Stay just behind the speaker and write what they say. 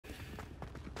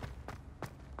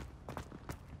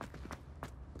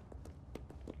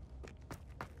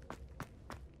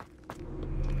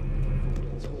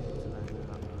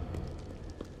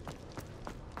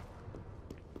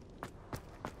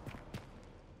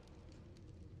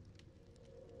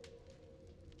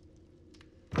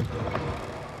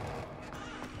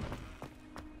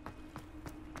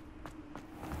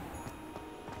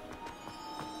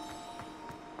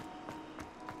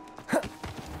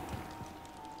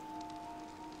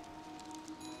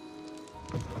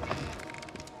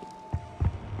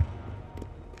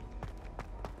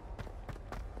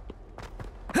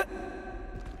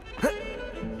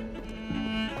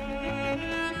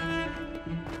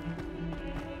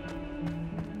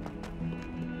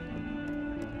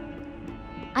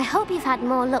I hope you've had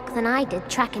more luck than I did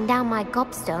tracking down my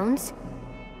gobstones.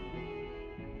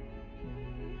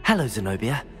 Hello,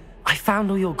 Zenobia. I found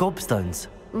all your gobstones.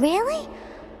 Really?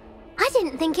 I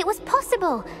didn't think it was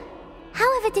possible.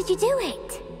 However did you do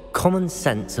it? Common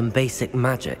sense and basic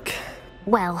magic.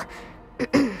 Well,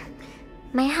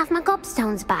 may I have my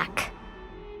gobstones back?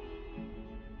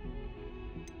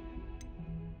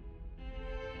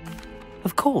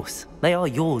 Of course. They are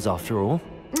yours after all.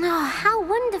 Oh, how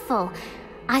wonderful.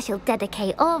 I shall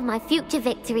dedicate all of my future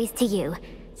victories to you.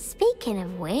 Speaking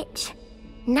of which,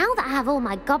 now that I have all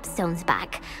my gobstones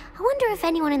back, I wonder if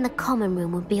anyone in the common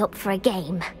room would be up for a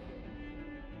game.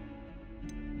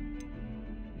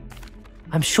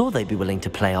 I'm sure they'd be willing to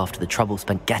play after the trouble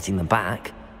spent getting them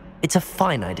back. It's a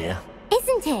fine idea.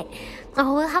 Isn't it?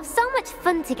 Oh, we'll have so much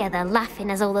fun together laughing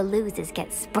as all the losers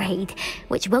get sprayed,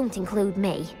 which won't include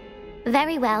me.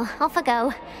 Very well, off I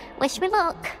go. Wish me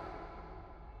luck.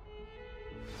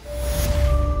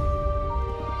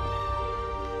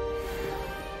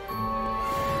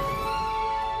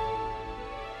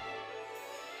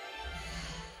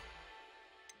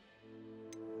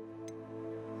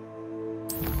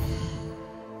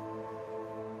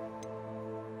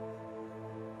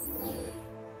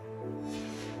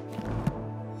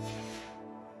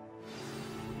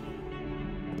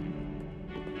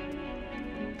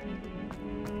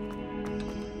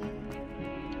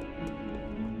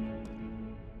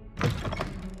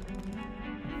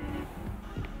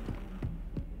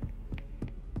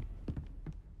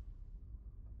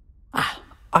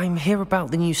 I'm here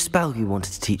about the new spell you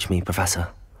wanted to teach me, Professor.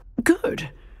 Good.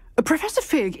 Professor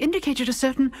Fig indicated a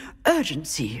certain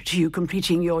urgency to you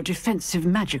completing your defensive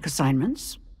magic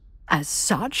assignments. As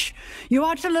such, you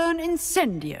are to learn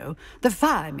Incendio, the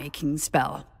fire-making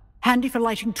spell, handy for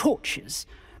lighting torches,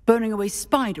 burning away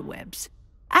spider webs,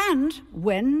 and,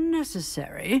 when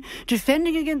necessary,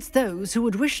 defending against those who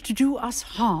would wish to do us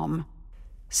harm.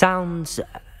 Sounds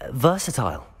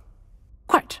versatile.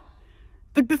 Quite.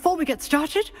 But before we get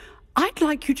started, I'd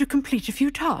like you to complete a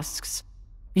few tasks.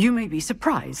 You may be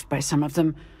surprised by some of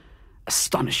them.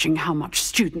 Astonishing how much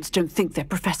students don't think their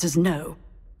professors know.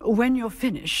 When you're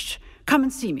finished, come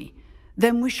and see me.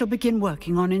 Then we shall begin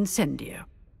working on Incendio.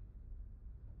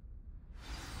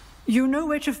 You know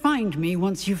where to find me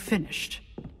once you've finished.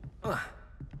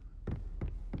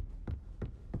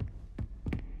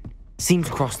 Seems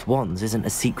crossed wands isn't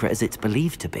as secret as it's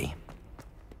believed to be.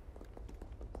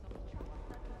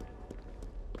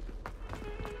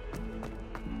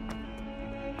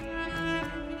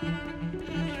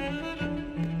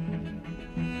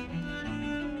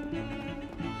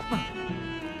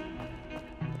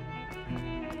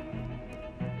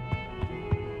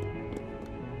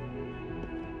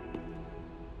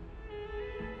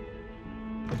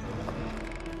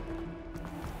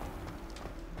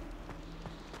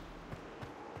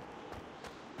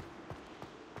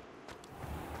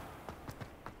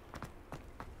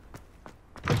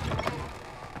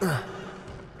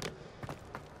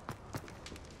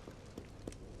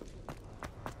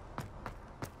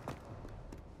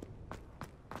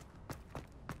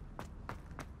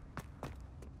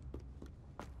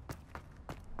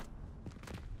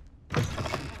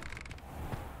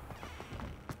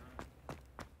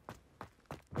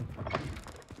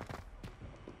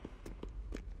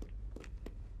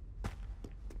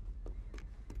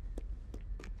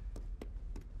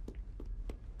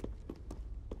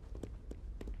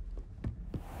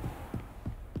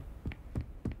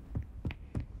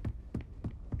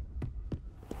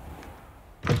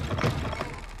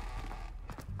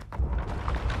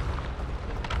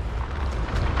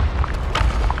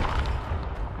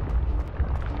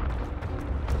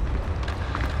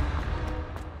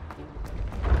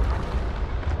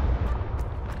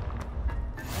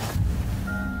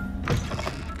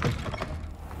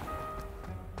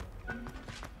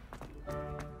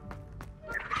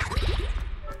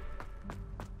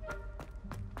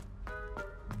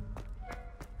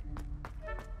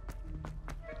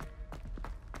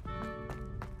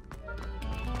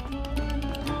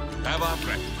 Have our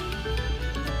breakfast.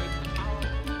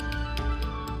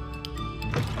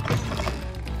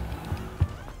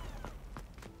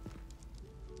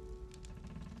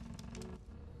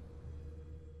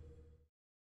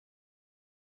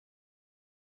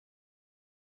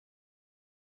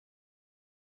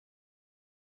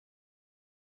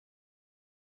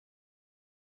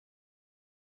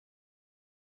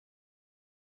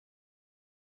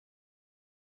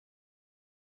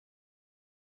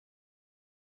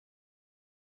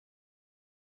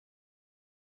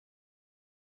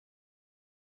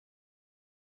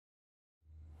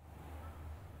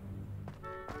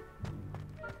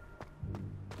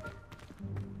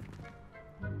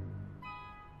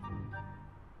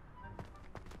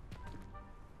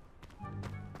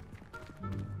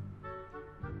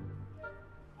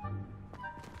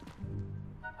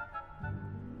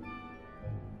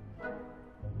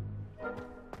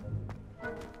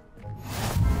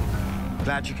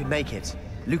 Glad you could make it.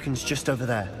 Lucan's just over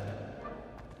there.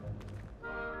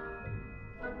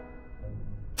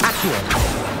 Accio!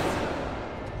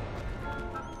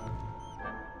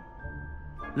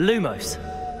 Lumos!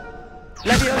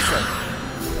 Levioso!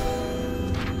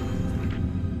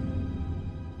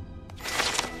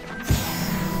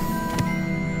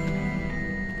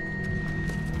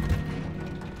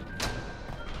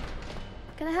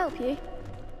 Can I help you?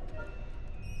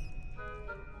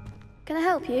 Can I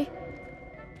help you?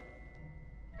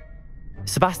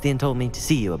 Sebastian told me to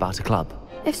see you about a club.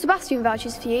 If Sebastian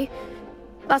vouches for you,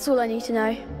 that's all I need to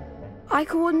know. I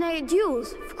coordinate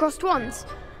duels for crossed wands.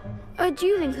 A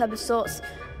dueling club of sorts.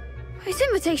 It's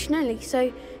invitation only,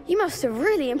 so you must have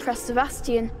really impressed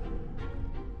Sebastian.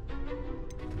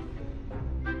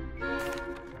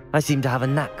 I seem to have a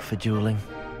knack for dueling.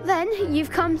 Then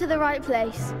you've come to the right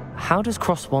place. How does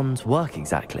cross wands work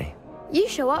exactly? You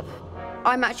show up,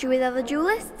 I match you with other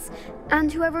duelists,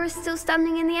 and whoever is still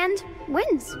standing in the end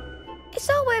wins. It's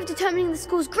our way of determining the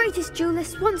school's greatest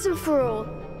duelist once and for all.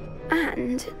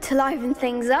 And to liven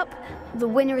things up, the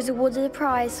winner is awarded a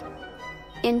prize.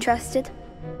 Interested?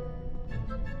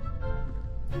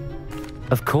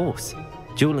 Of course.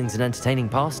 Dueling's an entertaining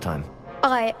pastime.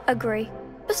 I agree.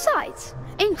 Besides,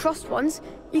 in crossed ones,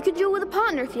 you can duel with a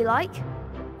partner if you like.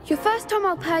 Your first time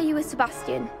I'll pair you with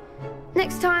Sebastian.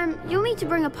 Next time, you'll need to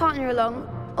bring a partner along,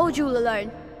 or duel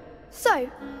alone. So,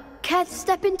 care to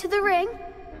step into the ring?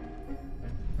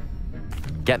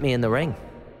 Get me in the ring.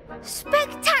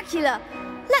 Spectacular!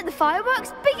 Let the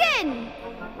fireworks begin!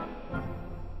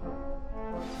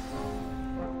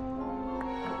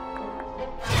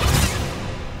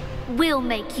 We'll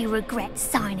make you regret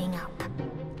signing up.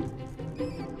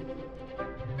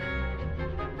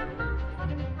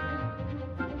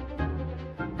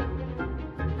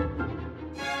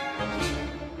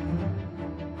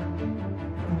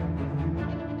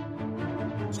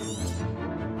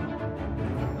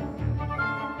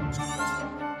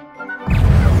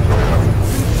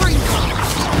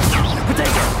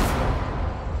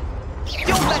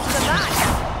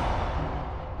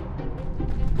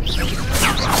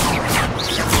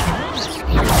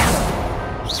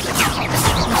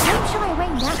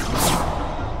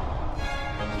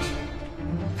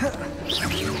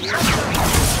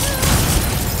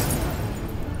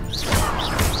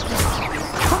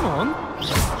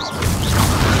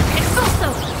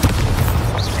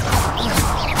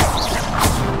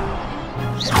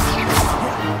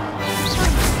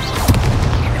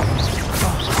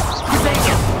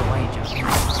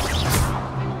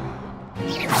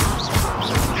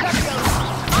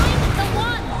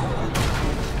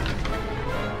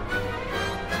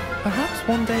 Perhaps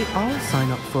one day I'll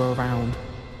sign up for a round.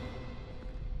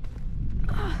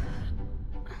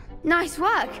 Nice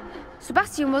work.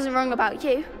 Sebastian wasn't wrong about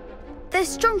you. There's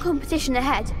strong competition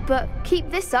ahead, but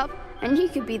keep this up and you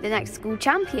could be the next school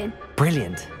champion.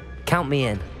 Brilliant. Count me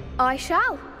in. I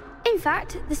shall. In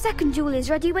fact, the second duel is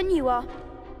ready when you are.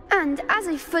 And as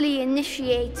a fully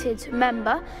initiated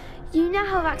member, you now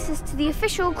have access to the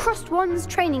official Crossed Wands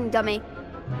training dummy.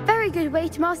 Very good way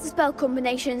to master spell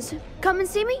combinations. Come and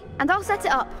see me, and I'll set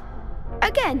it up.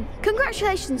 Again,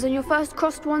 congratulations on your first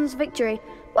Crossed Wands victory.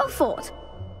 Well fought.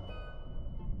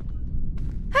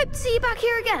 Hope to see you back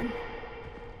here again.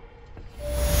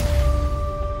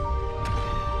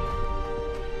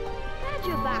 Glad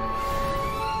you're back.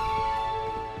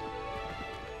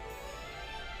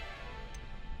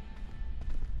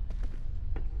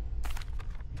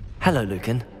 Hello,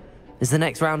 Lucan. Is the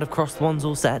next round of crossed wands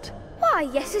all set? Why,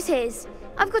 yes it is.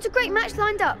 I've got a great match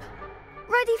lined up.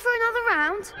 Ready for another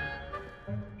round?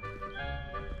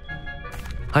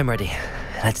 I'm ready.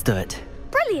 Let's do it.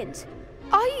 Brilliant.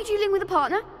 Are you dueling with a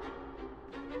partner?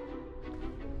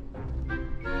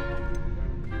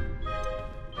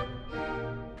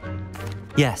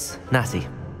 Yes, Natty.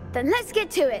 Then let's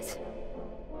get to it.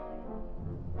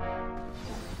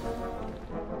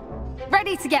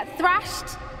 Ready to get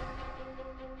thrashed?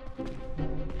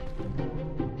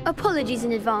 Apologies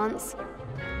in advance.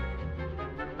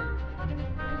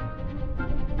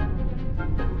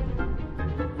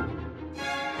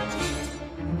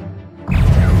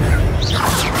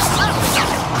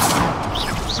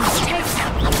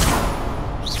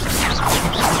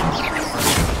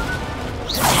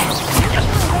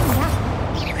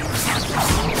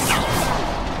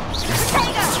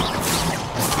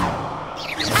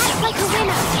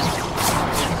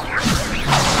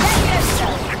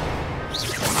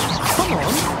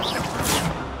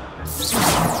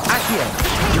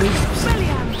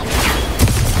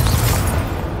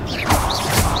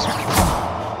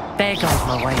 There goes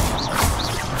my way.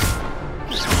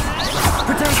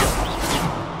 Potato!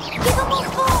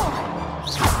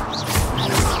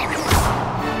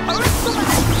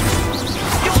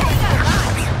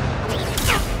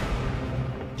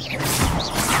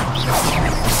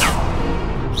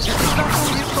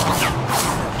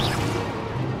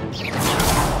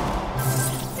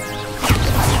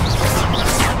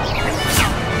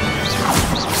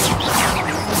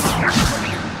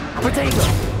 Protego!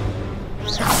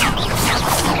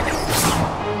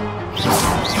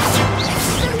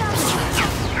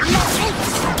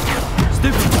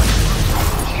 Stupid!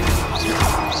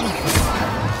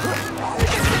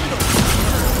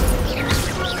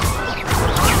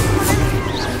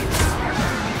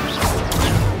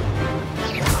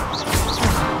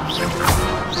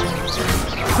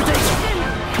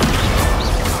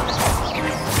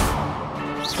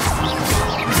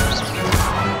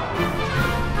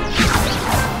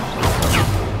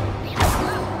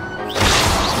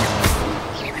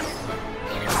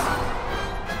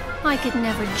 I could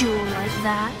never duel like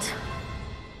that.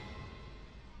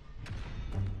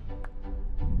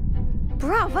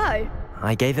 Bravo!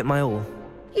 I gave it my all.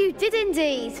 You did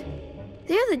indeed.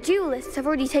 The other duelists have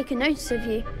already taken notice of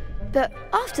you, but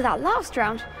after that last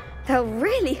round, they'll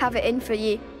really have it in for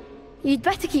you. You'd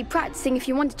better keep practicing if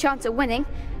you want a chance at winning,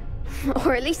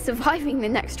 or at least surviving the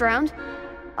next round.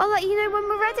 I'll let you know when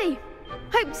we're ready.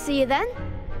 Hope to see you then.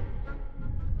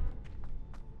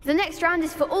 The next round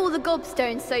is for all the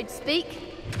gobstones, so to speak.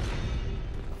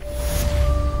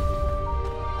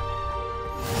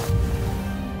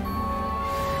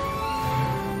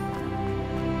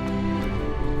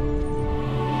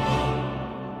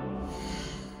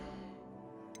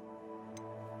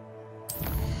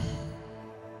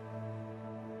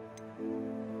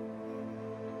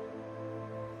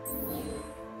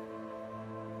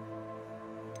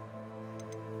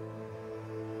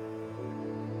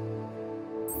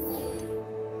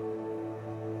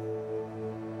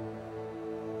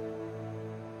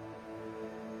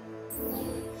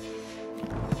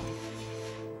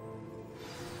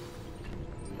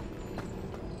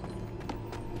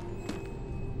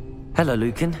 Hello,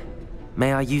 Lucan.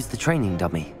 May I use the training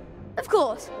dummy? Of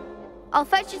course. I'll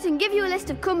fetch it and give you a list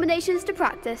of combinations to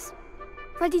practice.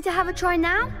 Ready to have a try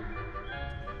now?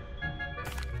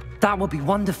 That would be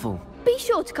wonderful. Be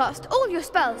sure to cast all your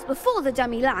spells before the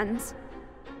dummy lands.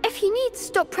 If you need to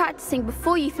stop practicing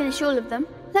before you finish all of them,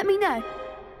 let me know.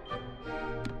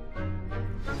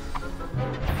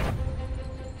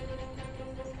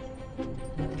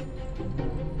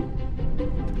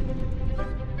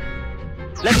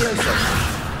 Levioso!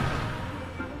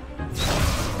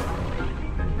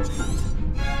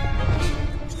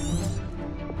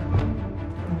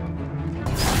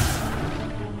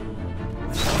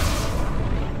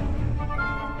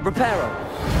 Reparo!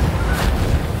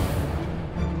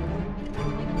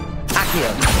 Accio!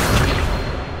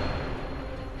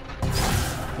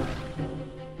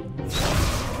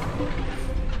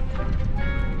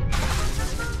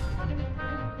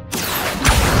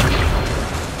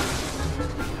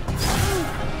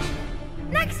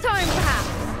 Next time, perhaps!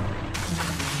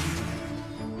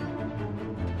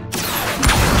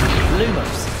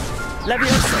 Lumos!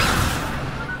 Levioso!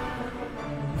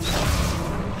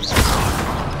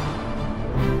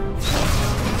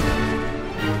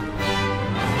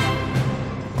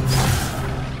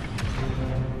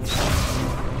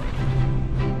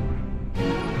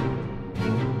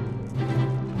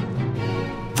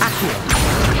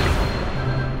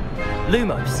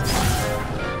 Lumos.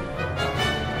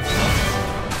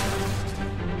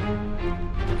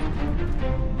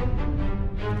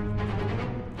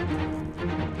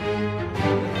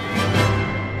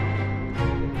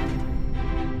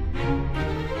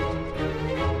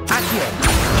 Accio.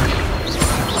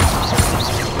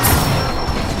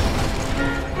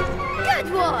 Good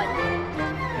one!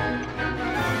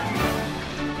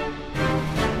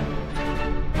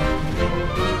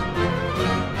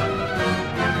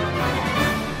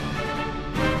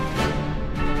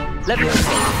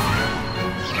 Levioso.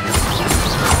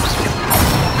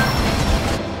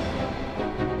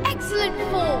 Excellent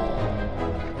form!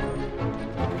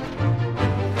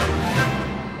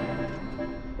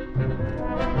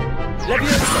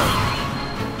 Levioso.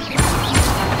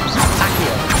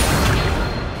 Accio.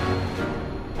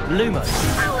 Lumos.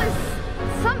 That was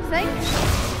something.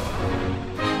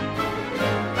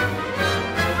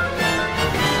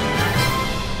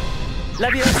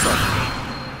 Levioso.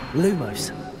 Lumos.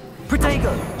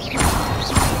 Protego.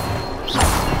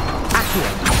 Accio.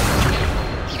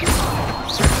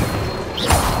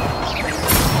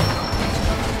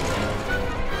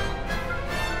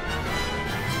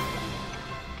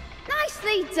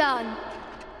 Nicely done.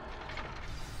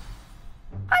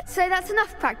 I'd say that's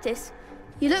enough practice.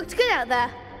 You looked good out there.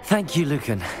 Thank you,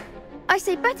 Lucan. I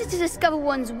say better to discover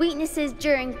one's weaknesses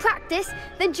during practice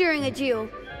than during a duel.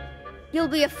 You'll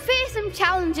be a fearsome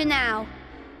challenger now.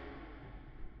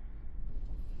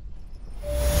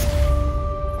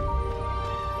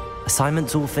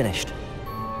 Assignment's all finished.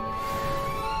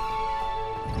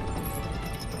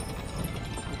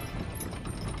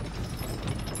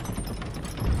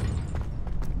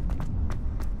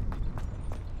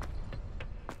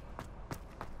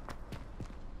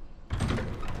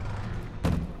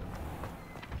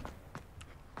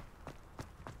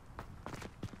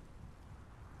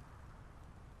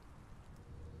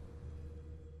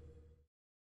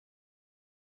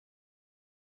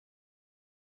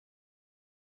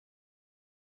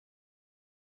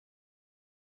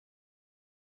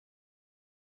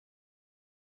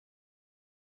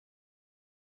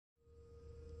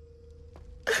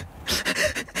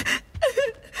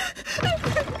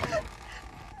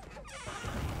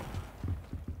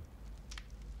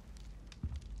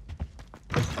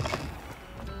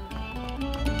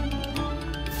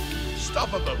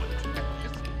 Stop a moment.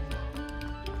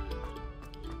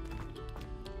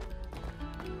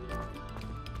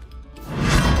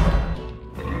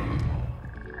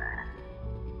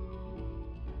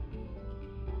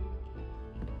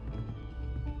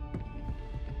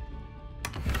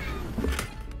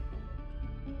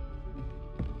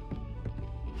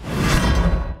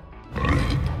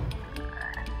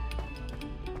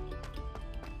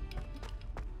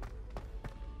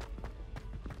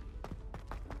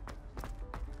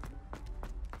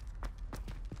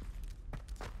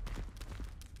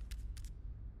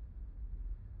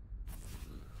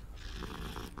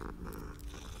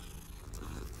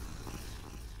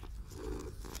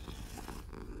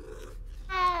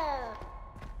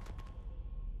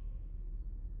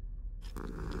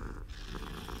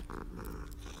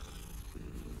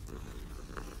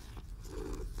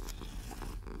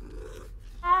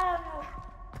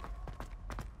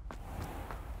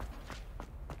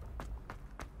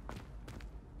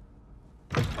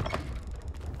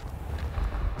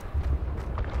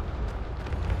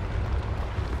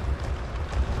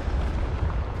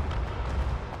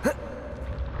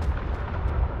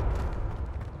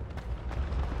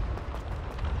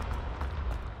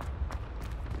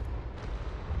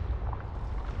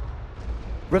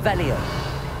 Revelio.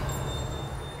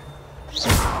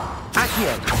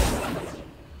 Accio.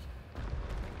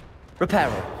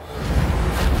 Reparo.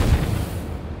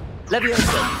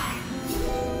 Levioso.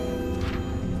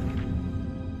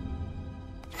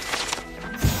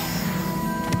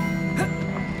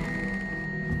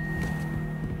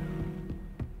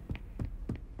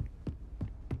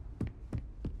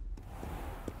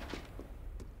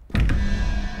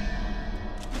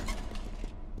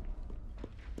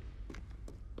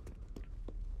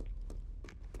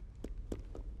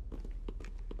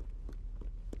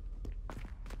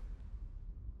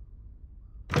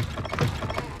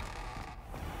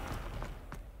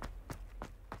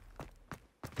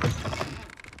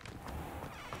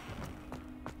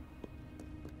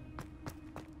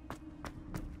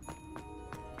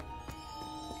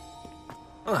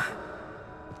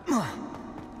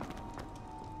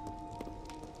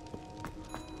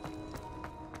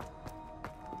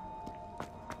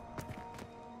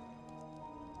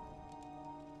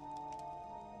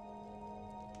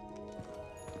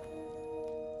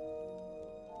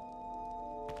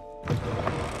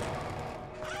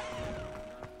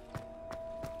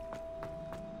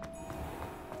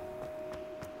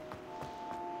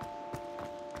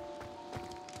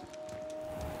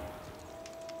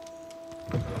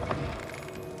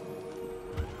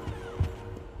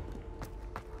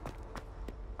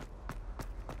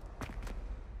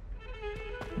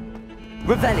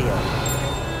 Revelio.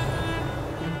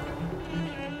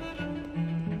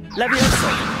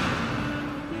 Levioso.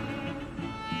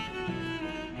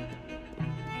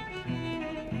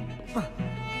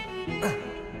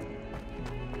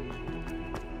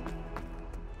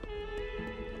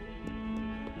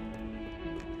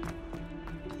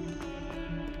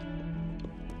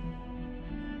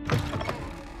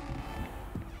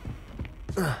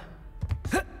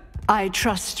 I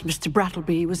trust Mr.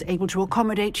 Brattleby was able to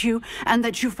accommodate you, and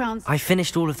that you found... I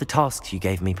finished all of the tasks you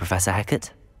gave me, Professor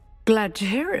Hecat. Glad to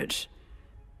hear it.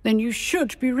 Then you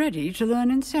should be ready to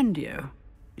learn Incendio.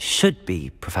 Should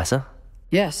be, Professor.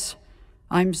 Yes.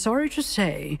 I'm sorry to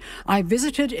say, I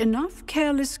visited enough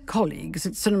careless colleagues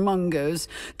at St. Mungo's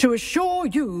to assure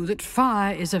you that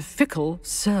fire is a fickle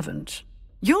servant.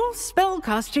 Your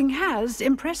spellcasting has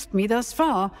impressed me thus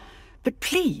far, but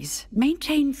please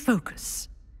maintain focus.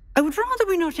 I would rather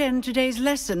we not end today's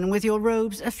lesson with your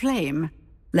robes aflame.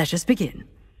 Let us begin.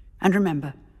 And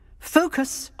remember,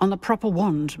 focus on the proper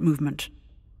wand movement.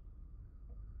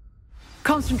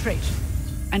 Concentrate,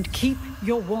 and keep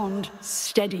your wand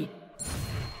steady.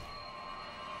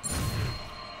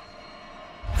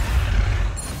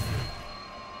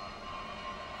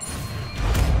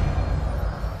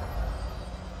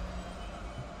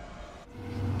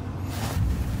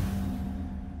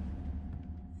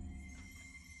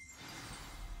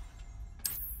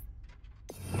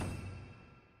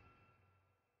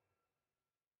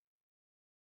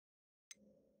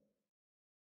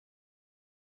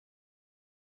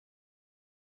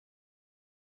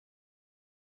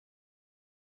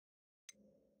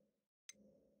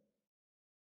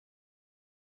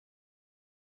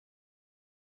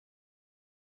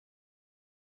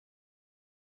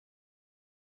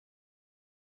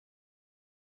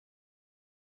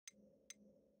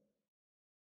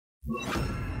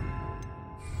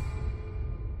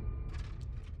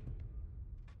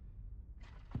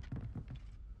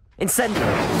 Incendio!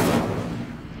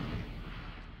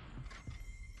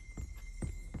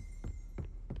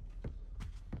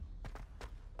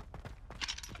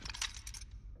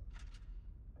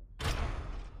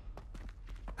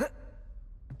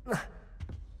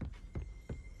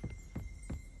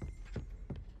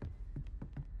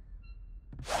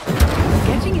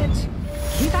 Getting it.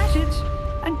 Keep at it.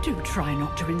 And do try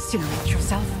not to incinerate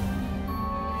yourself.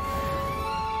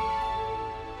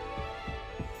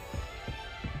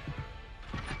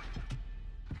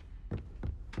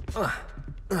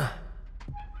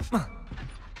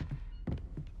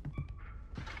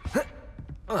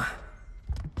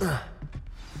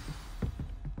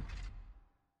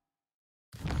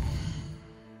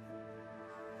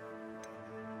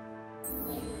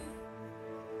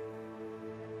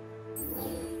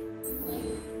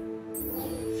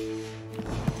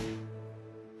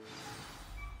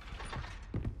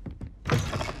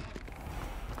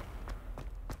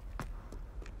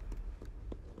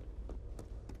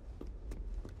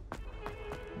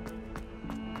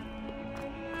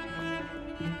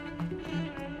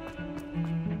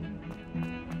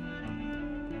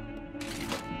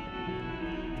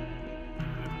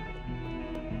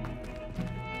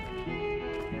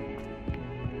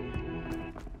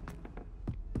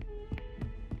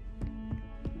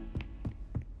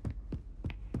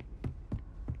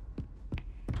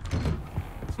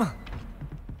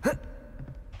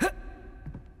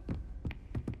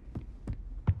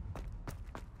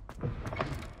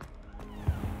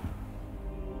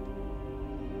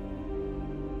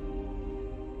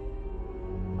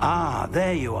 Ah,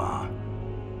 there you are.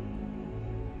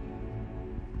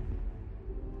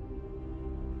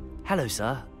 Hello,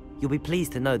 sir. You'll be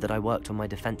pleased to know that I worked on my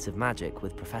defensive magic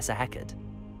with Professor Heckard.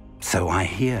 So I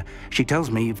hear. She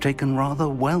tells me you've taken rather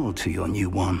well to your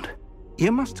new wand.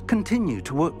 You must continue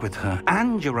to work with her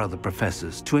and your other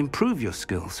professors to improve your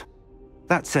skills.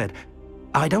 That said,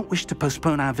 I don't wish to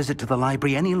postpone our visit to the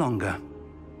library any longer.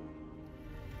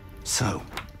 So,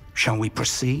 shall we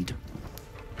proceed?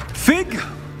 Fig!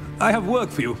 I have work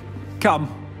for you. Come.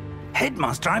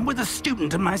 Headmaster, I'm with a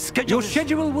student and my schedule Your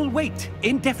schedule will wait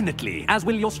indefinitely, as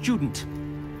will your student.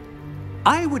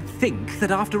 I would think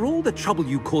that after all the trouble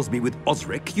you caused me with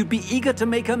Osric, you'd be eager to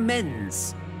make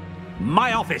amends.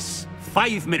 My office,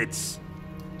 5 minutes.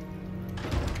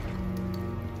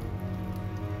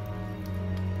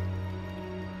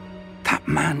 That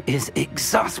man is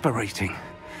exasperating.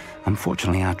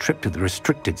 Unfortunately, our trip to the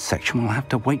restricted section will have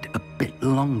to wait a bit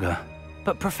longer.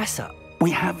 But, Professor...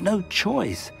 We have no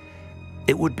choice.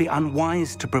 It would be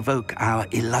unwise to provoke our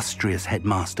illustrious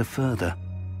headmaster further.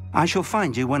 I shall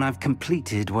find you when I've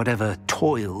completed whatever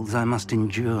toils I must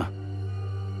endure.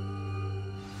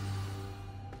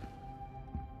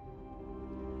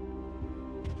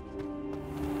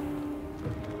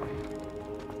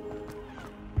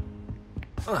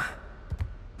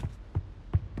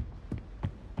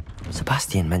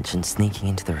 Sebastian mentioned sneaking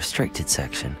into the restricted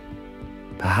section.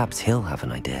 Perhaps he'll have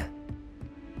an idea.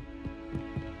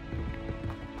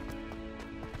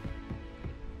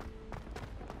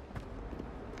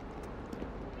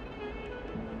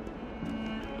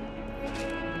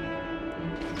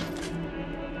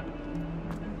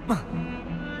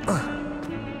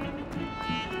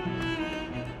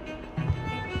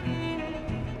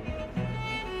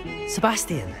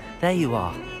 Sebastian, there you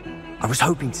are. I was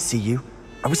hoping to see you.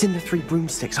 I was in the Three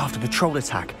Broomsticks after the troll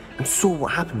attack and saw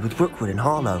what happened with Rookwood and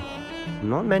Harlow.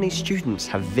 Not many students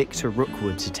have Victor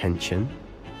Rookwood's attention.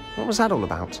 What was that all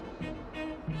about?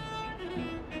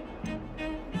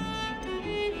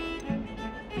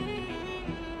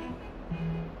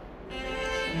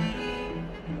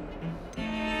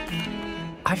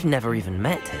 I've never even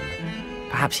met him.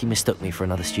 Perhaps he mistook me for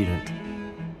another student.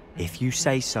 If you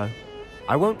say so.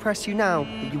 I won't press you now,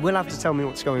 but you will have to tell me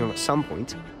what's going on at some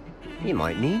point. You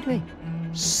might need me.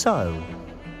 So,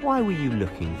 why were you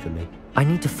looking for me? I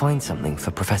need to find something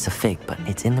for Professor Fig, but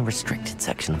it's in the restricted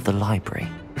section of the library.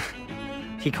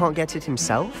 He can't get it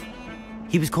himself?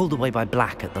 He was called away by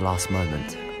Black at the last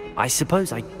moment. I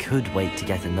suppose I could wait to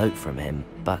get a note from him,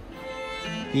 but...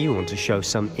 You want to show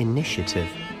some initiative.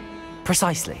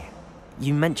 Precisely.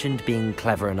 You mentioned being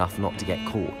clever enough not to get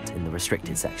caught in the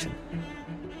restricted section.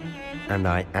 And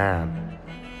I am.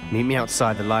 Meet me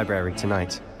outside the library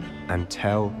tonight, and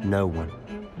tell no one.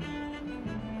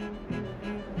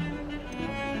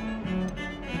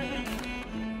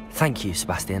 Thank you,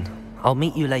 Sebastian. I'll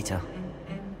meet you later.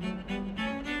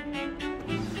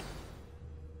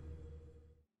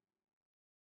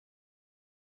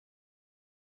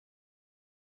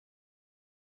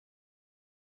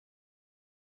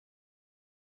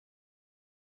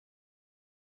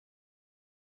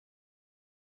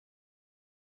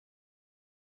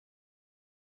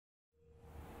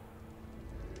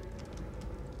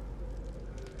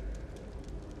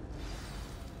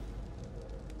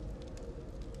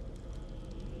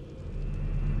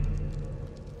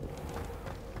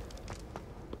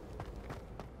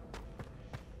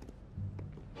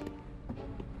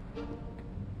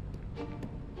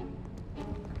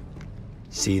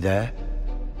 See there?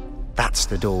 That's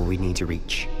the door we need to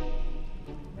reach.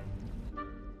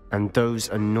 And those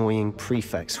annoying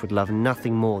prefects would love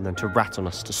nothing more than to rat on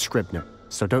us to Scribner,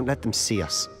 so don't let them see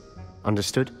us.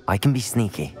 Understood? I can be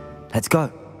sneaky. Let's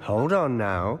go. Hold on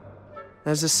now.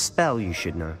 There's a spell you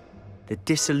should know. The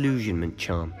Disillusionment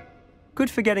Charm.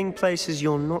 Good for getting places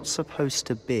you're not supposed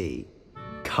to be.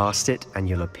 Cast it and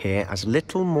you'll appear as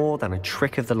little more than a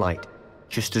trick of the light,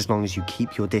 just as long as you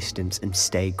keep your distance and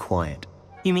stay quiet.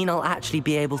 You mean I'll actually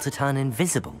be able to turn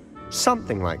invisible?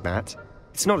 Something like that.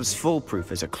 It's not as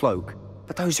foolproof as a cloak,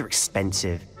 but those are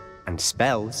expensive. And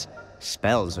spells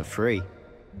are free.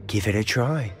 Give it a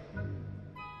try.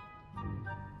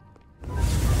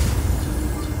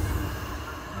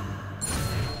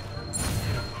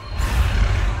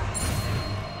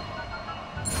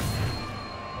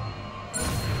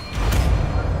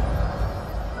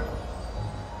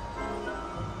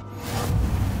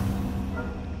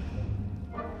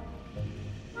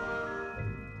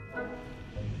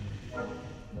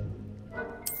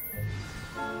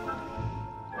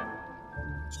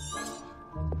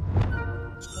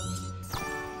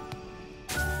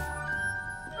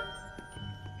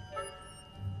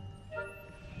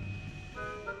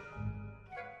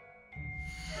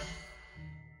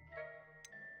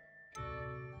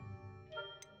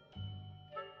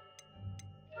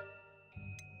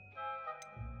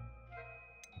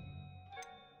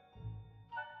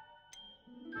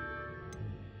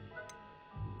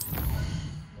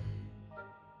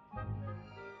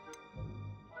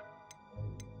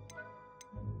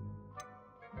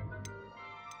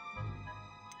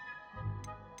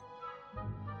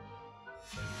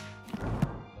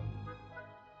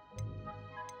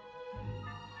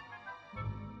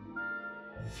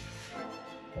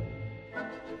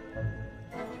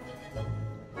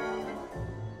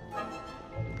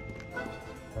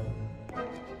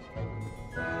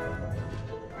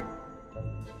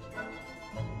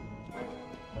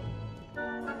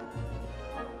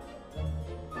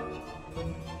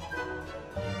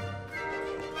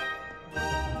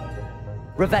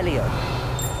 Revelio.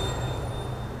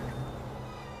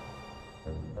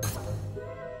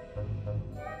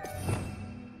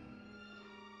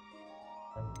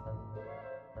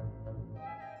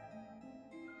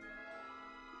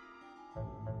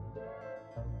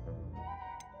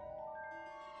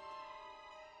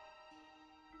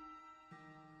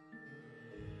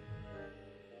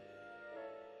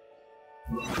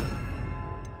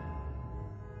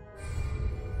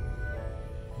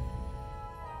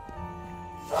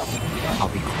 I'll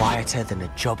be quieter than a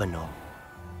jobberknoll.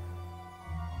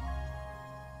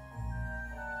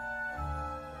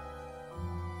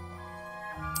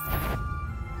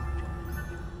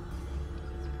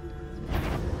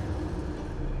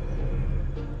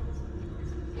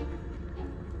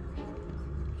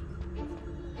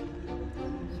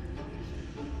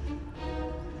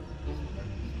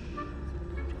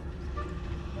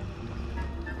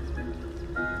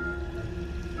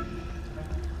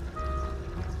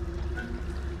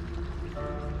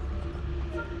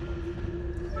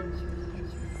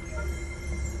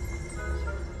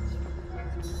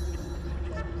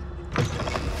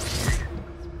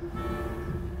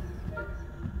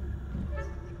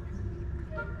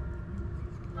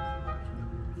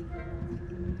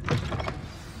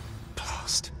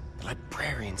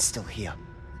 Still here.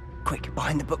 Quick,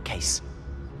 behind the bookcase.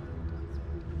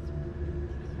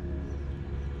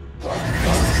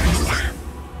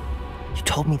 You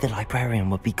told me the librarian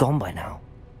would be gone by now.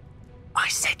 I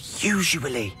said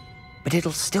usually, but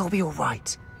it'll still be all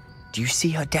right. Do you see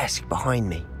her desk behind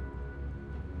me?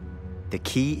 The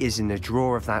key is in the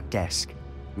drawer of that desk.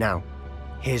 Now,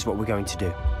 here's what we're going to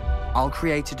do. I'll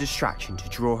create a distraction to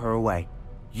draw her away.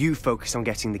 You focus on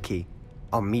getting the key.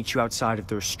 I'll meet you outside of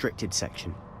the restricted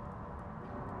section.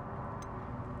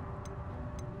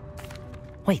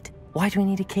 Wait, why do we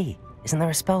need a key? Isn't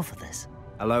there a spell for this?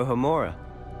 Alohomora.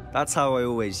 That's how I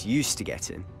always used to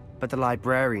get in. But the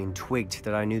librarian twigged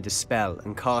that I knew the spell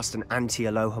and cast an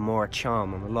anti-Alohomora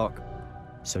charm on the lock.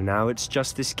 So now it's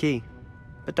just this key.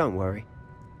 But don't worry.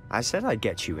 I said I'd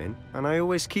get you in, and I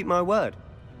always keep my word.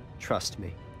 Trust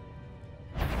me.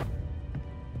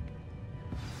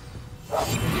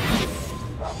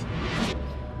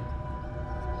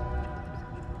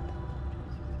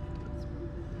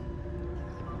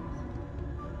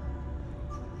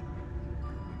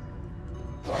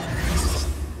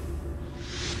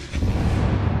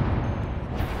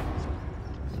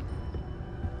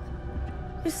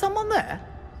 Is someone there?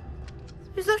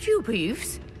 Is that you,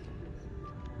 Peeves?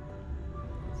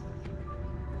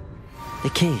 The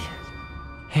key.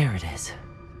 Here it is.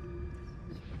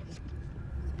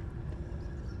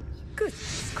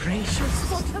 Goodness gracious,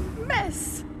 what a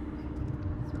mess!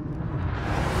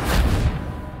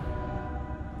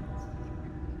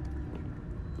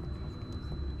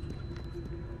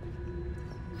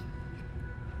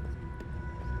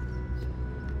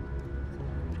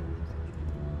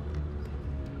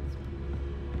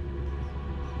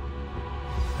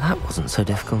 That wasn't so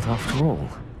difficult after all.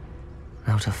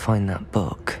 Now to find that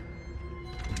book.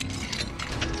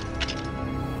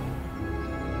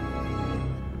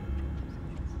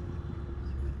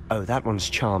 Oh, that one's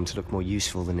charmed to look more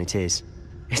useful than it is.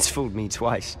 It's fooled me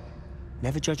twice.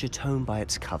 Never judge a tome by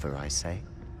its cover, I say.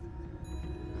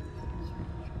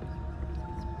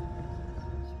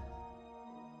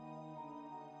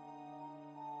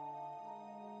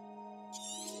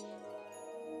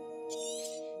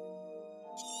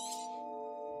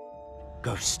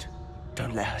 Ghost,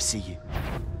 don't let her see you.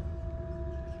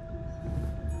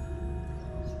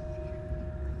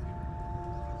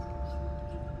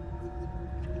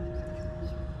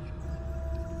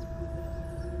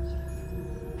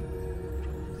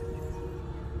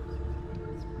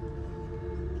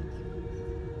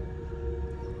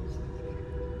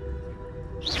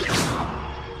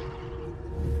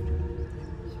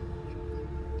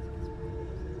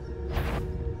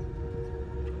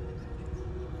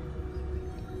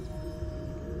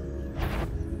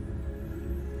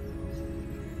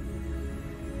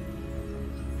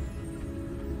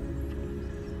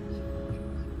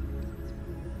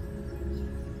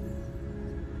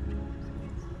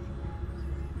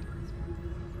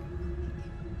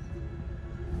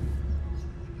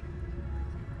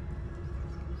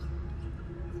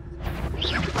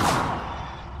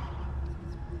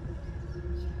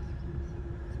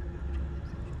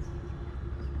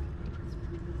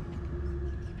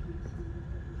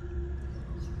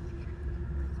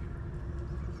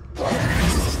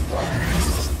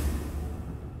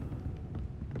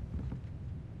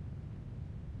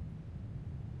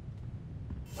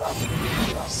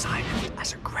 Silent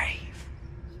as a grave.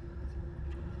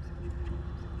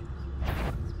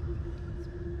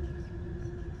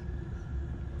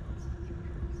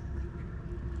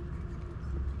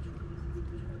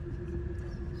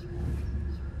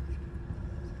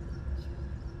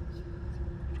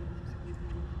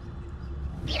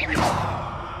 You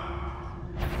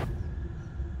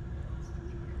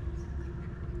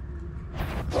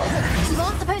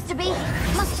aren't supposed to be.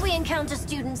 Must we encounter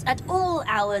students at all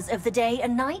hours of the day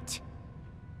and night?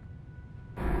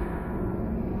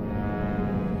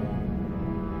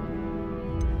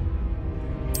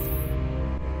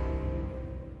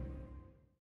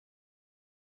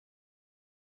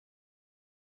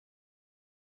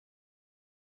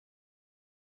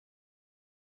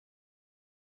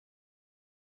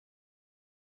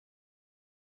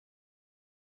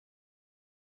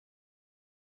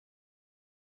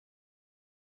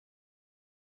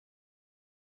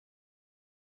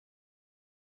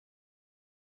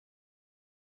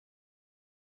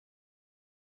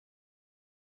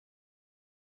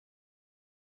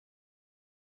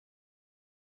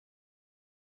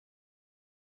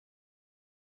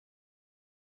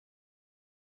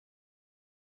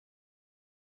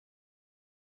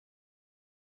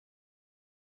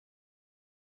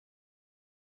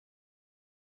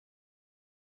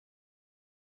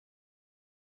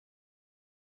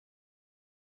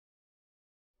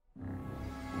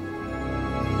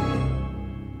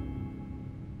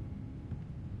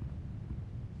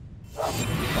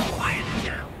 Quietly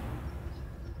now.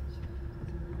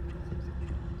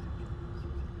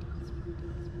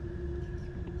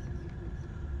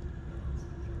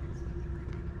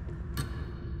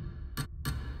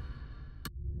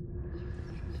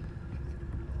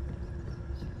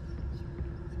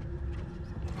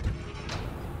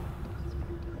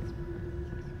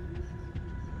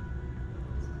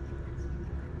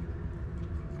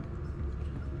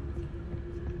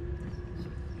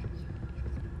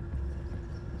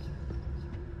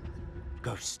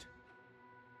 Ghost.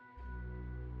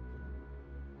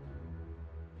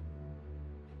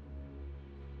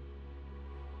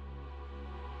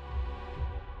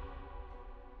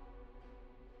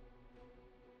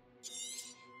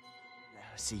 Let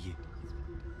her see you.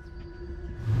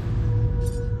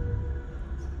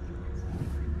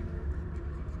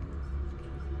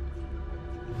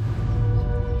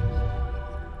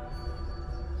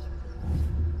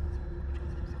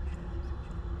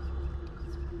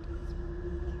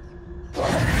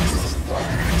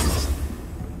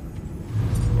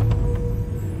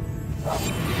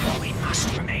 We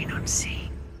must remain unseen.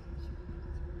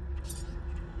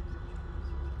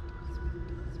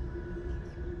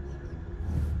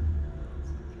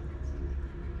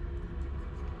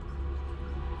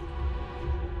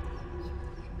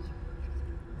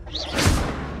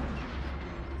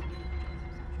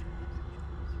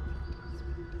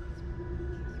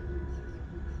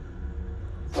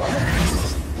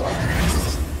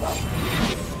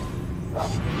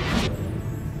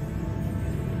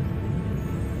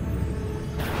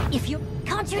 If you...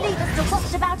 Can't you leave us to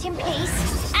waft about in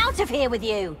peace? Out of here with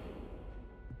you!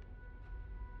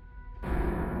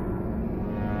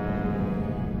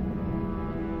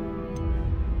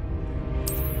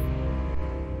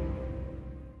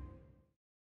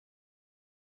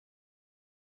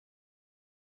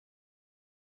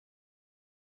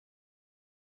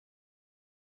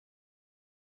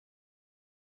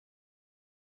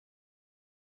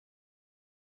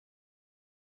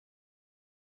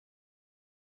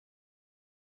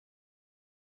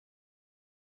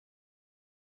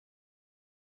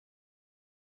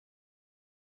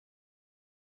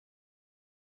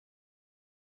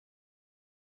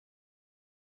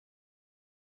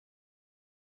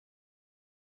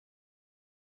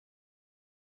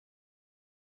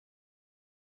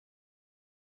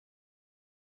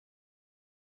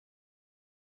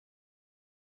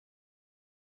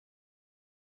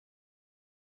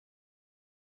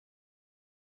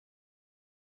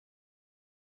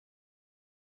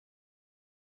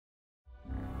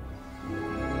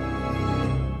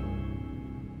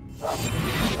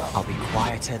 I'll be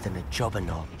quieter than a jobber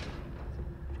knob.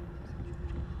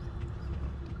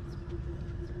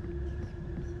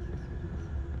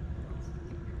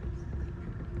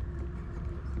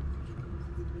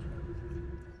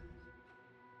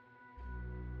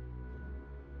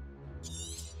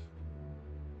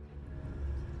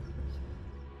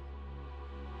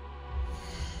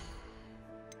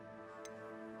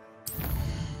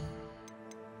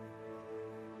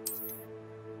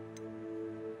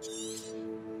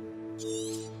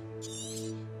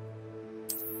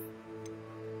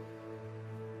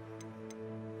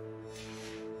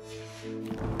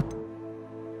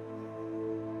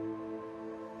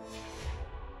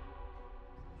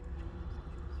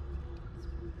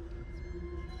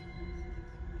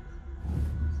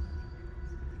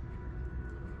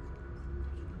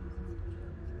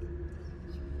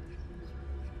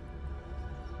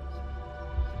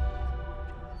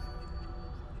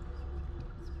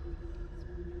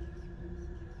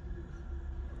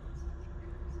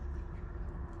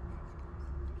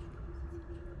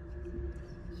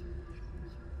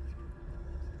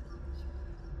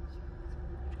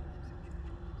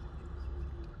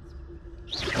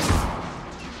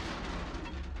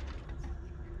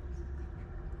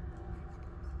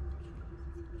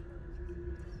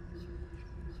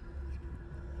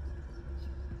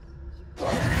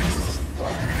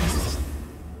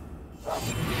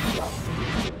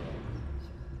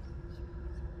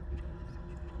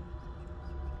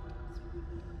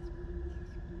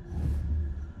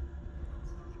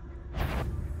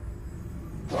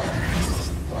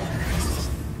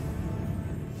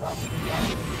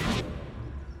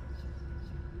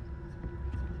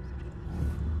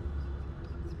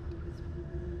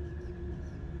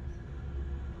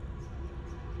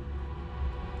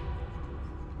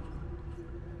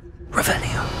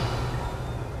 Revelio.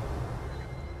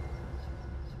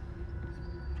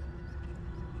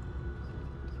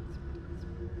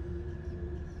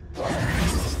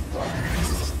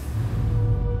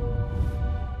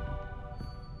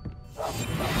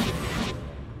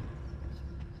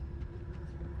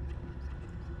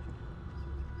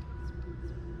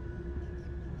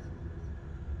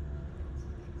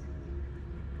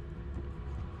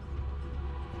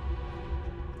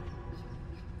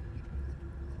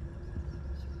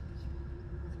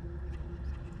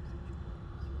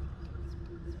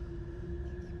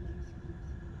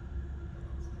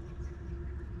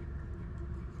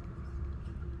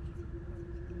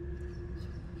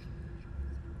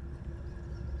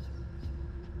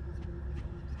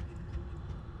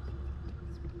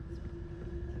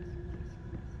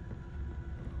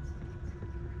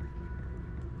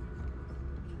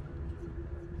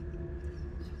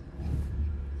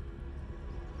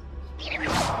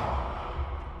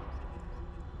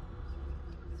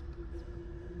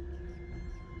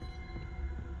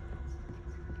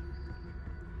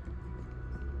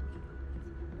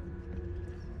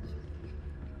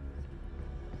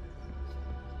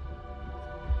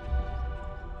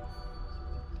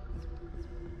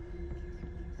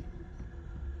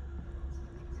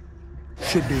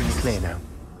 Should be in the clear now.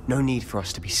 No need for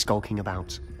us to be skulking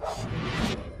about.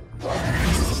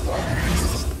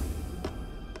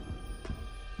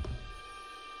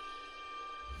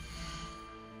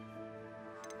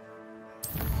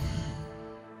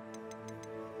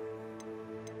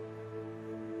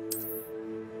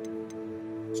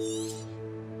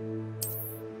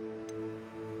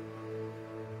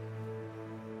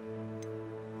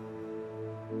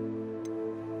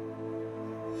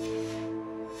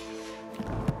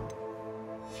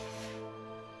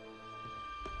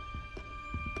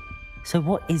 So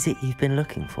what is it you've been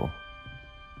looking for?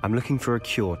 I'm looking for a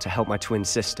cure to help my twin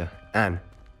sister, Anne,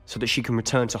 so that she can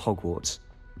return to Hogwarts.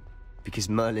 Because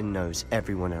Merlin knows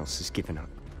everyone else has given up.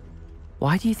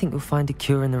 Why do you think you'll find a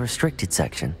cure in the restricted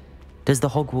section? Does the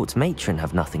Hogwarts matron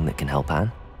have nothing that can help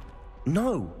Anne?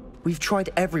 No! We've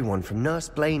tried everyone from Nurse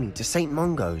Blaney to St.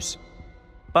 Mungo's.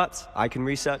 But I can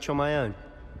research on my own.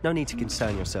 No need to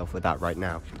concern yourself with that right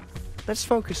now. Let's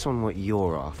focus on what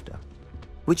you're after.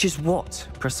 Which is what,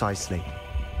 precisely?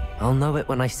 I'll know it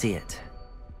when I see it.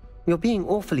 You're being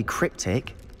awfully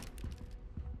cryptic.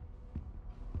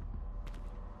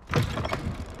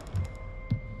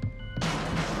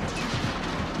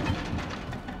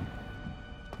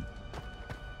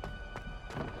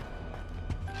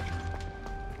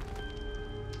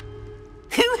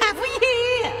 Who have we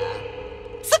here?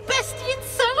 Sebastian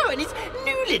Solo and his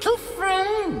new little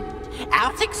friend.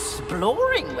 Out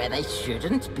exploring where they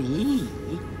shouldn't be.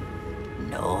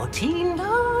 Naughty,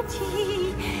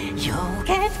 naughty, you'll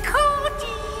get caughty.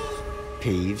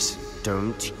 Peeves,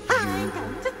 don't you... I'm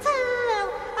going to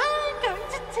tell, I'm going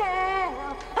to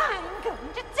tell, I'm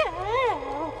going to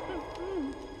tell.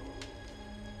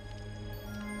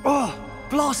 Oh,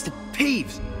 blasted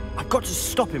Peeves! I've got to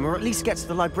stop him, or at least get to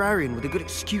the librarian with a good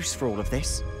excuse for all of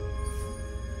this.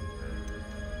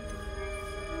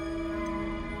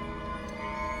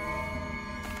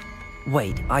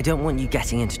 Wait, I don't want you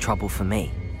getting into trouble for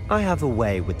me. I have a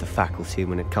way with the faculty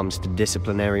when it comes to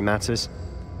disciplinary matters.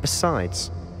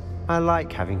 Besides, I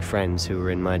like having friends who are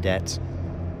in my debt.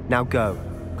 Now go.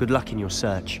 Good luck in your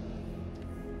search.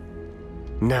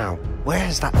 Now, where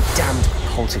has that damned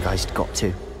poltergeist got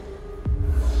to?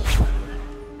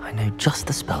 I know just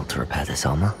the spell to repair this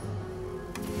armor.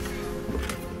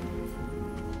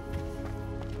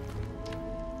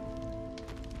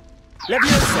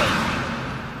 Leviosa!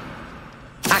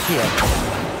 Accio!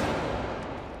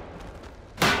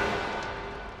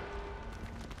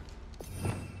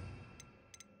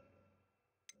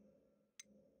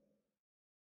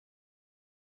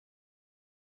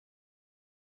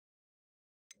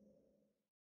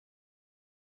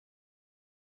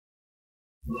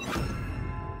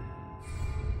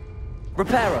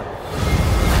 Reparo!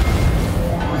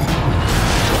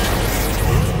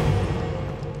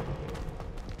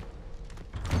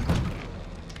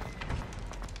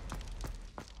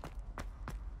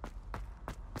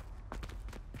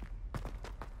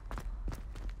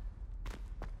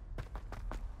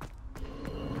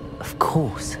 Of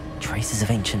course, traces of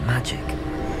ancient magic.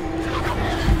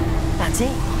 That's it.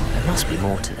 There must be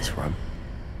more to this room.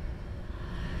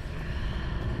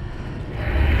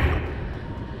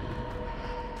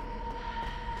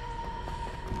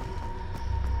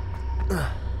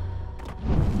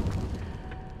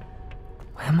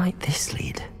 Where might this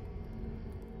lead?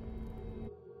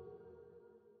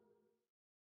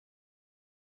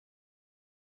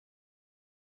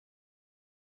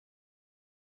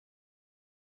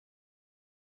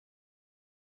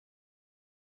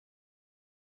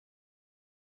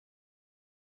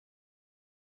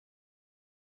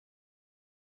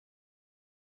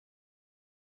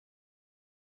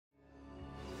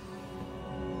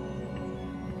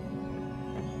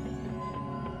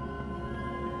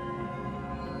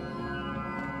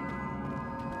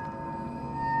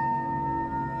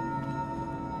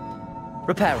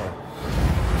 Reparo.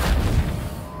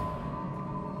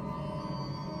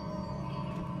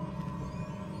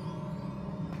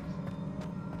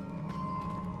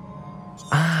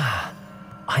 Ah,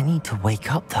 I need to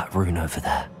wake up that rune over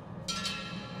there.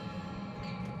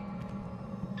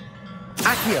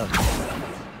 Accio!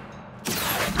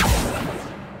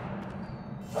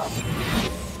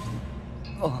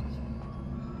 Oh.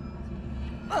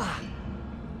 Ah.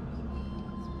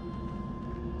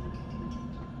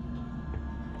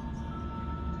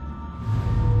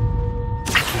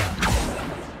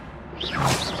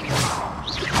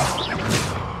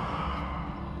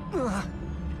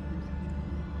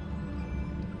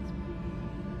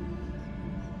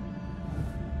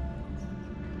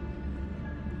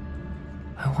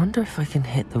 I wonder if I can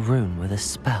hit the rune with a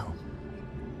spell.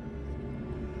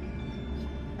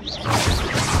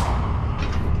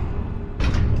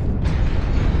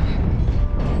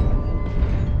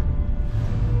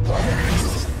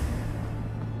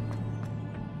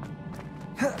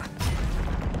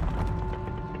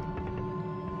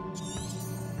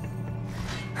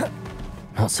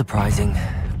 Not surprising.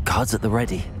 Guards at the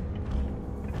ready.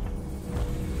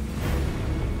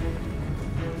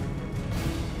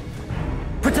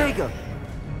 Protego!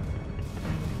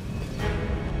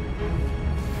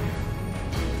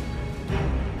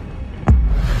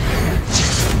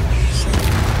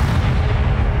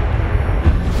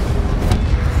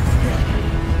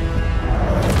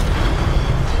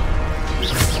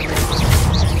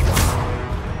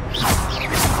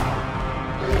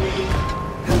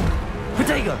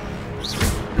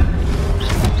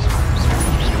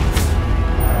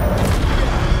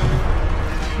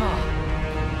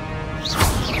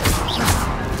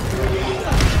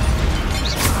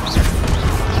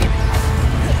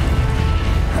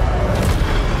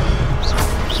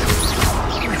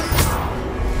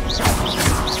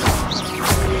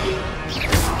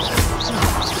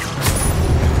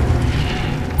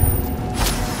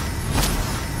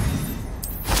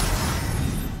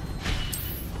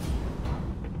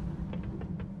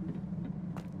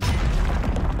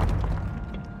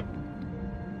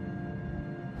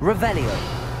 Revelio.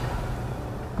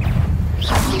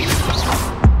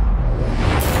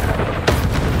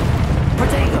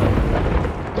 Protego.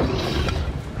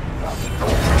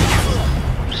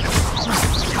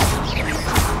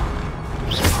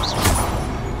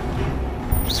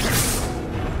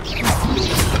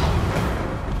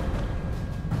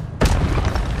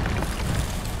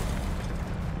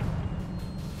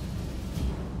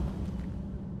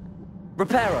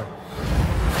 Reparo.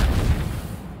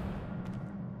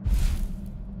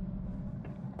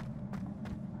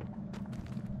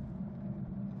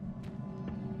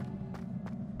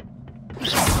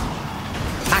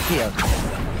 Accio.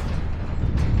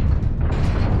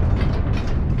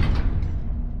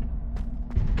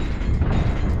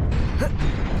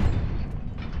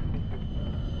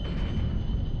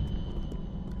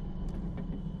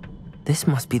 This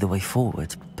must be the way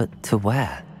forward, but to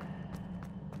where?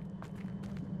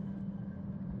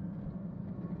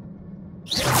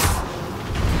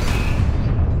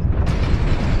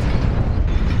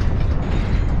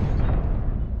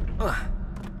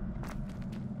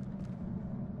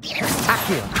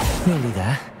 Nearly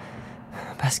there.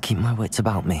 Best keep my wits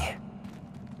about me.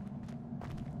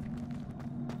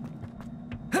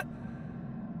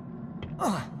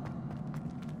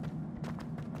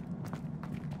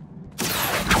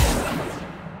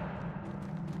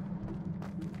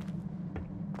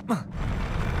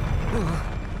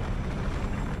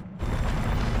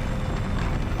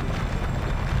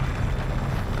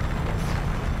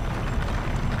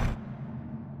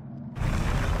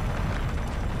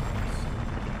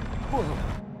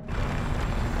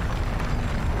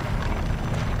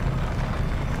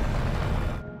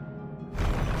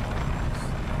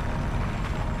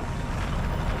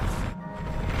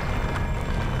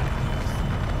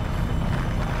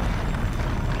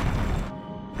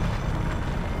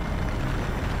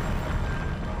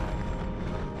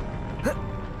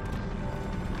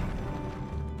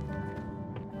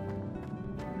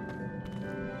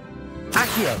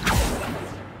 Accio.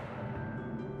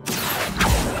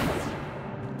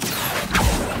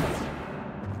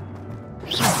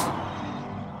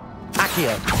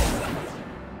 Accio.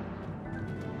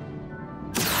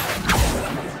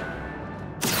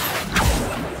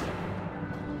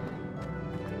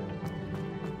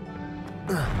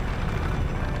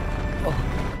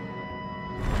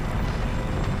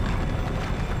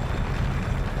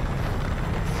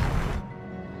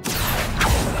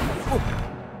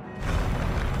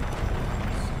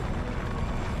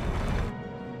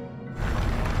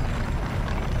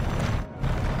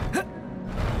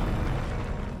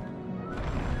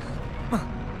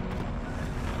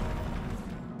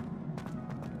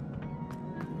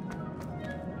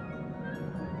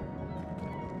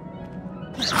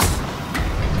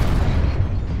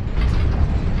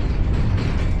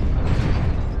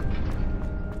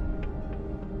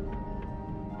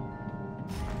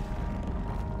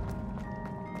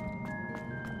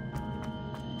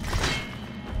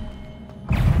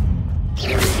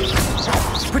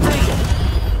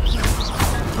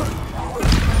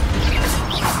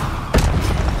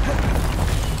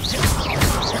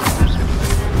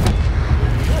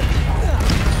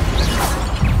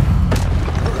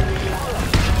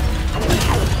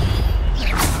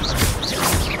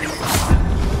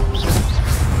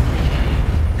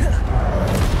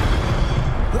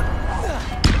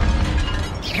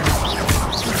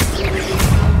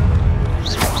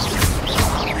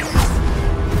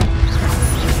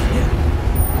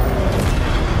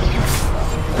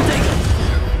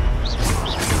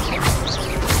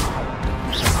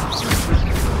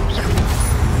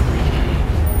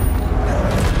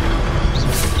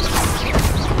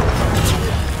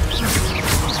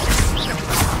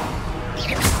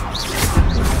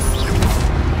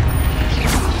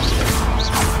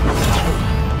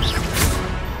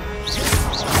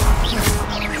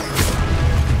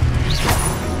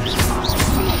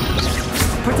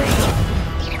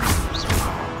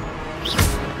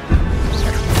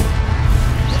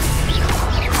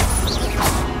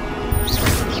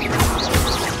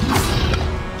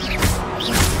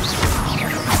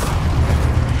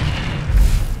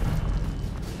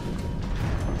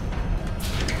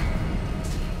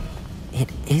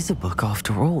 Is a book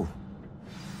after all.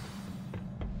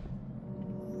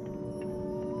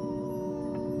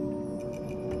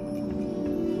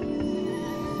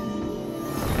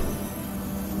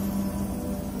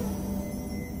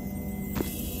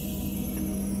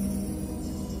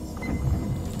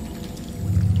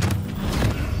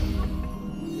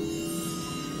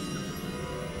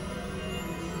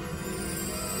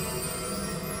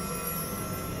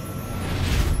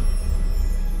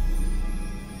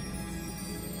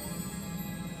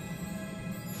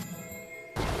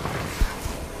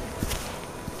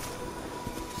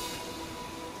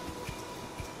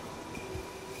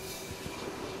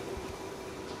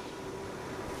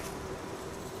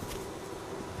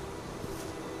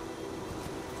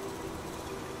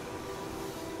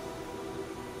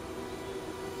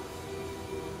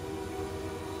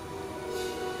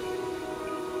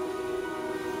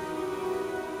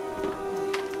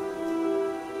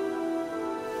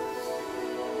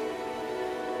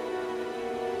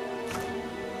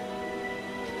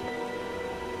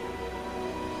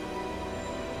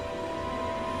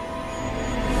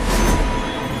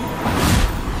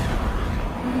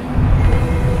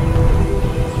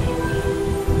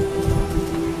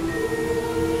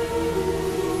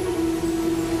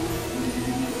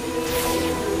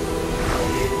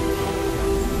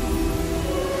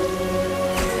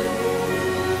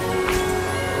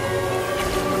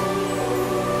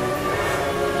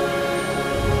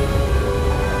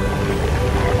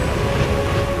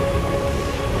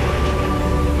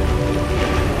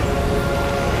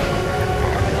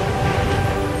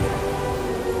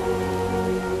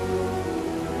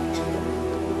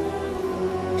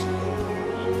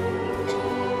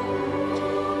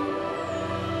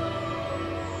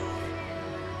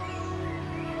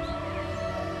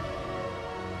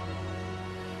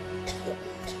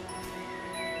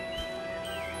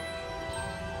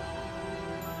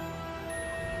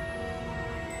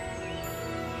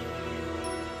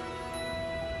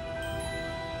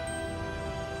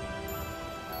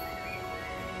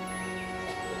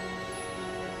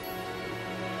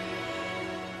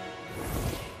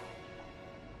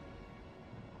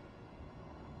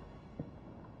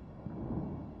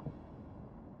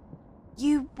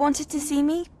 You wanted to see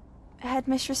me?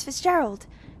 Headmistress Fitzgerald,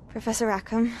 Professor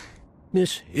Rackham.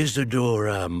 Miss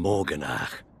Isadora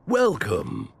Morganach,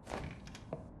 welcome.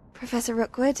 Professor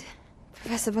Rookwood,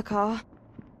 Professor Bakar.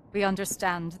 We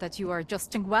understand that you are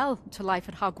adjusting well to life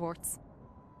at Hogwarts.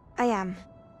 I am.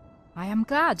 I am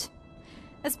glad.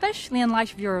 Especially in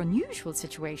light of your unusual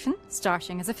situation,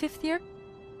 starting as a 5th year.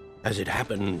 As it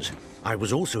happens, I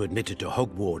was also admitted to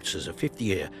Hogwarts as a 5th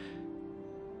year.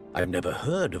 I've never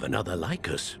heard of another like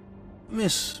us.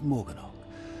 Miss Morganach,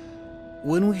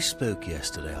 when we spoke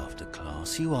yesterday after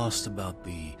class, you asked about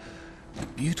the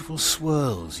beautiful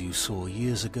swirls you saw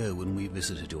years ago when we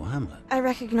visited your hamlet. I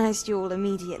recognized you all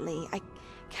immediately. I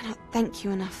cannot thank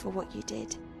you enough for what you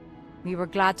did. We were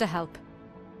glad to help.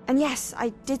 And yes, I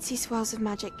did see swirls of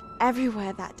magic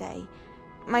everywhere that day.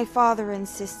 My father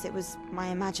insists it was my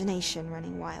imagination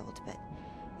running wild, but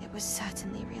it was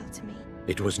certainly real to me.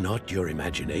 It was not your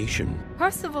imagination.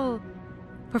 Percival,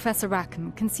 Professor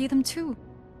Rackham can see them too.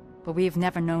 But we've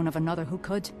never known of another who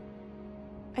could.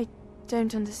 I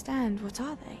don't understand. What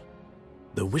are they?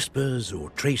 The whispers or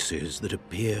traces that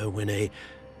appear when a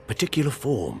particular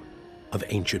form of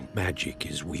ancient magic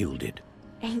is wielded.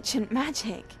 Ancient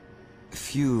magic?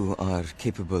 Few are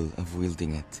capable of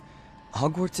wielding it.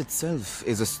 Hogwarts itself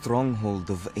is a stronghold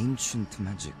of ancient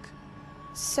magic.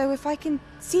 So if I can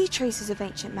see traces of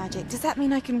ancient magic, does that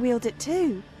mean I can wield it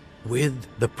too? With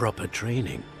the proper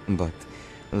training. But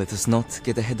let us not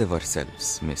get ahead of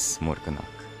ourselves, Miss Morganach.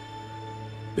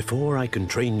 Before I can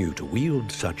train you to wield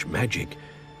such magic,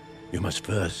 you must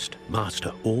first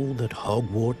master all that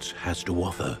Hogwarts has to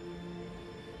offer.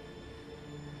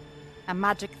 A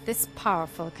magic this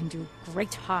powerful can do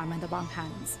great harm in the wrong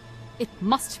hands. It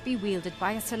must be wielded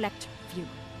by a select few.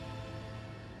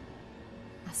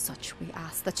 As such, we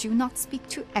ask that you not speak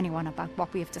to anyone about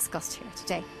what we have discussed here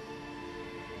today.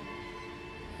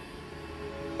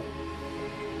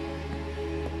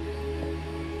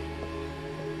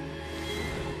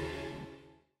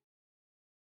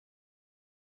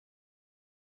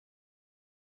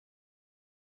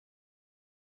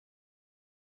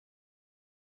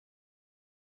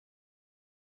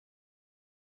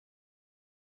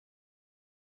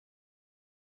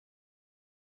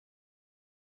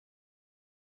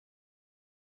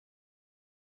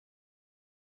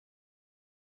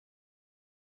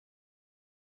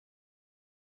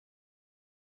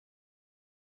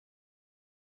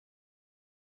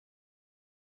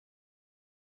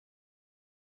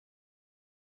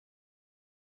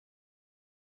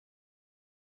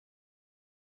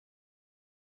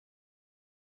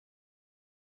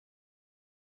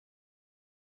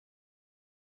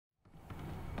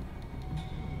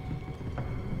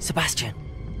 Sebastian!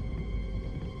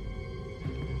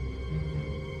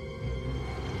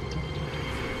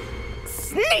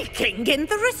 Sneaking in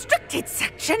the restricted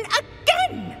section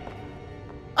again!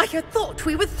 I had thought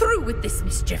we were through with this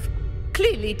mischief.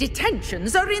 Clearly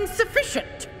detentions are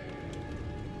insufficient.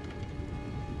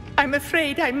 I'm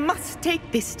afraid I must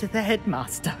take this to the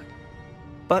headmaster.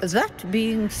 But that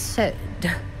being said,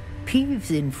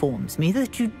 Peeves informs me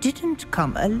that you didn't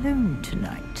come alone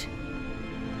tonight.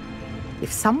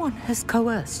 If someone has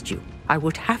coerced you, I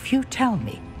would have you tell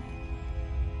me.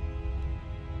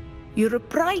 You're a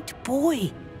bright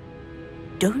boy.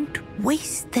 Don't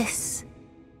waste this.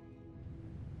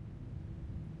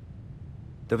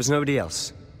 There was nobody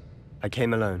else. I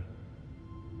came alone.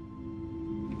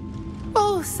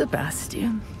 Oh,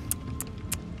 Sebastian.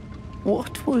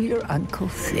 What will your uncle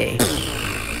say?